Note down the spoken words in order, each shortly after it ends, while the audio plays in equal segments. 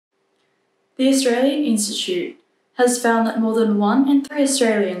The Australian Institute has found that more than 1 in 3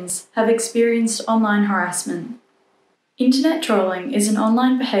 Australians have experienced online harassment. Internet trolling is an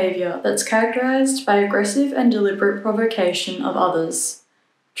online behaviour that's characterised by aggressive and deliberate provocation of others.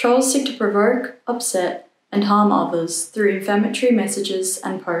 Trolls seek to provoke, upset, and harm others through inflammatory messages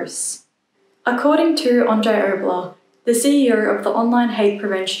and posts. According to Oboler, the CEO of the Online Hate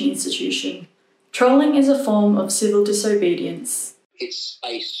Prevention Institution, trolling is a form of civil disobedience. It's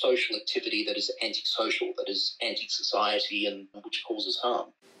a social activity that is antisocial, that is anti-society and which causes harm.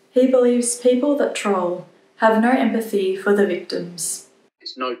 He believes people that troll have no empathy for the victims.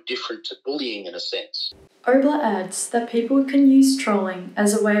 It's no different to bullying in a sense. Oboler adds that people can use trolling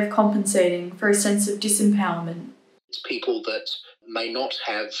as a way of compensating for a sense of disempowerment. It's people that may not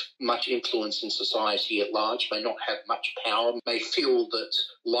have much influence in society at large, may not have much power, may feel that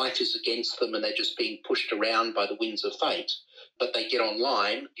life is against them and they're just being pushed around by the winds of fate. But they get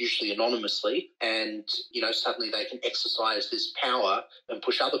online, usually anonymously, and, suddenly they can exercise this power and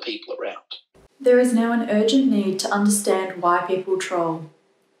push other people around. There is now an urgent need to understand why people troll.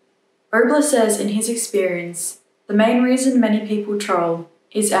 Oboler says in his experience, the main reason many people troll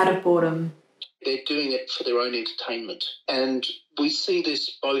is out of boredom. They're doing it for their own entertainment. And we see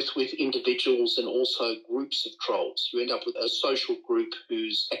this both with individuals and also groups of trolls. You end up with a social group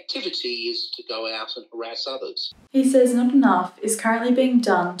whose activity is to go out and harass others. He says not enough is currently being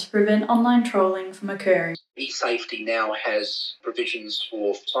done to prevent online trolling from occurring. eSafety now has provisions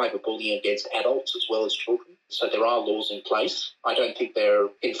for cyberbullying against adults as well as children. So there are laws in place. I don't think they're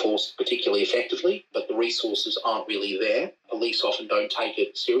enforced particularly effectively, but the resources aren't really there. Police often don't take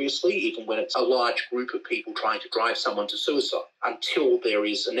it seriously, even when it's a large group of people trying to drive someone to suicide. Until there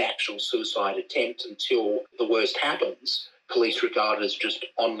is an actual suicide attempt, until the worst happens, police regard it as just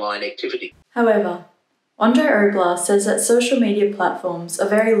online activity. However, Oboler says that social media platforms are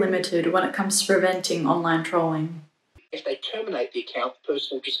very limited when it comes to preventing online trolling. If they terminate the account, the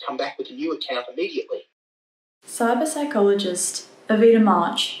person will just come back with a new account immediately. Cyber psychologist Evita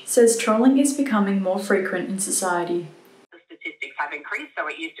March says trolling is becoming more frequent in society. The statistics have increased, so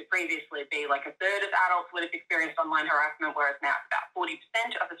it used to previously be like a third of adults would have experienced online harassment, whereas now it's about 40%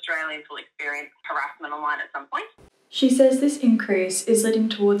 of Australians will experience harassment online at some point. She says this increase is leading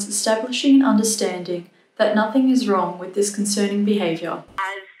towards establishing an understanding that nothing is wrong with this concerning behaviour.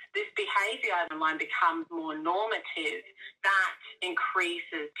 As this behaviour online becomes more normative, that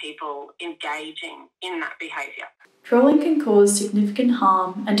increases people engaging in that behaviour. Trolling can cause significant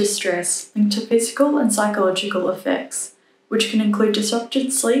harm and distress linked to physical and psychological effects, which can include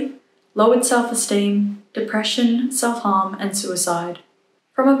disrupted sleep, lowered self-esteem, depression, self-harm, and suicide.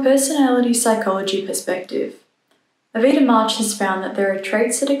 From a personality psychology perspective, Evita March has found that there are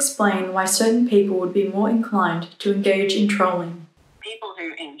traits that explain why certain people would be more inclined to engage in trolling. People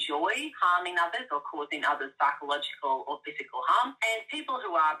who enjoy harming others or causing others psychological or physical harm, and people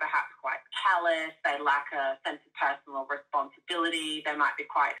who are perhaps quite callous, they lack a sense of personal responsibility, they might be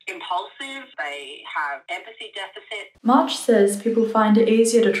quite impulsive, they have empathy deficit. March says people find it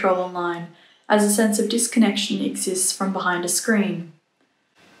easier to troll online as a sense of disconnection exists from behind a screen.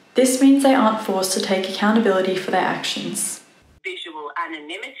 This means they aren't forced to take accountability for their actions. Visual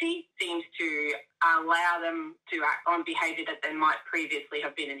anonymity seems to allow them to act on behaviour that they might previously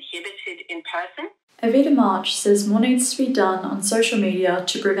have been inhibited in person. Evita March says more needs to be done on social media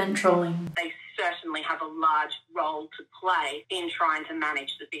to prevent trolling. They certainly have a large role to play in trying to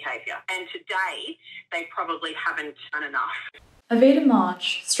manage the behaviour, and to date, they probably haven't done enough. Evita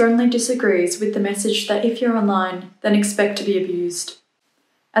March strongly disagrees with the message that if you're online, then expect to be abused,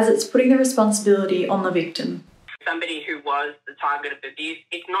 as it's putting the responsibility on the victim. Somebody who was the target of abuse,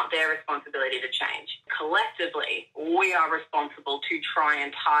 it's not their responsibility to change. Collectively, we are responsible to try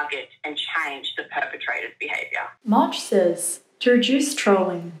and target and change the perpetrator's behaviour. March says to reduce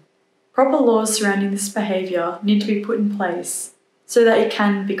trolling, proper laws surrounding this behaviour need to be put in place so that it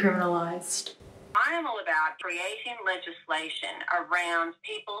can be criminalised. I am all about creating legislation around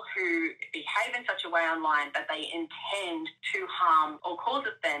people who behave in such a way online that they intend to harm or cause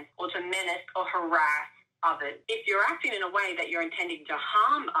offence or to menace or harass others. If you're acting in a way that you're intending to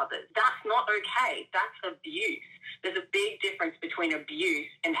harm others, that's not okay. That's abuse. There's a big difference between abuse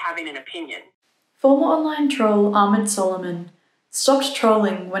and having an opinion. Former online troll Ahmed Solomon stopped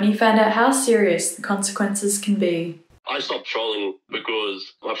trolling when he found out how serious the consequences can be. I stopped trolling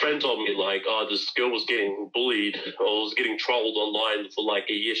because my friend told me, this girl was getting bullied or was getting trolled online for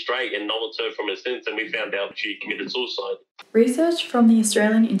a year straight and no one's heard from her since, and we found out she committed suicide. Research from the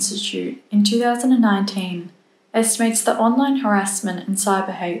Australian Institute in 2019 estimates that online harassment and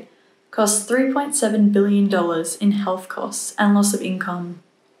cyber hate costs $3.7 billion in health costs and loss of income.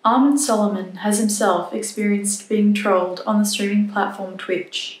 Armin Solomon has himself experienced being trolled on the streaming platform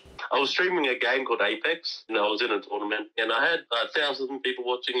Twitch. I was streaming a game called Apex, and I was in a tournament, and I had thousands of people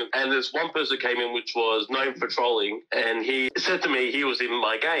watching it. And there's one person came in which was known for trolling, and he said to me he was in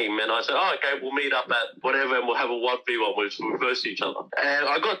my game, and I said, oh, okay, we'll meet up at whatever, and we'll have a 1v1, which we'll verse each other. And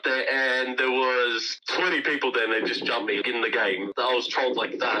I got there, and there was 20 people there, and they just jumped me in the game. I was trolled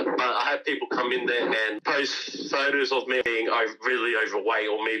like that, but I had people come in there and post photos of me being really overweight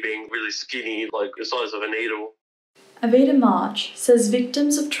or me being really skinny, like the size of a needle. Evita March says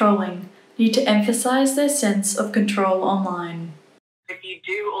victims of trolling need to emphasise their sense of control online. If you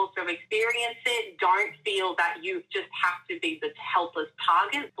do also experience it, don't feel that you just have to be this helpless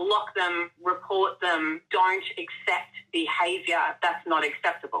target. Block them, report them, don't accept behaviour that's not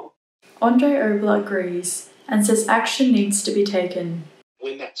acceptable. Andre Oboler agrees and says action needs to be taken.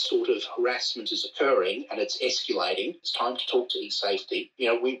 When that sort of harassment is occurring and it's escalating, it's time to talk to eSafety.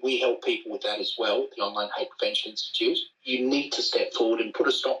 We help people with that as well, the Online Hate Prevention Institute. You need to step forward and put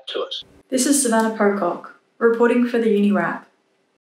a stop to it. This is Savannah Pocock, reporting for the UniWrap.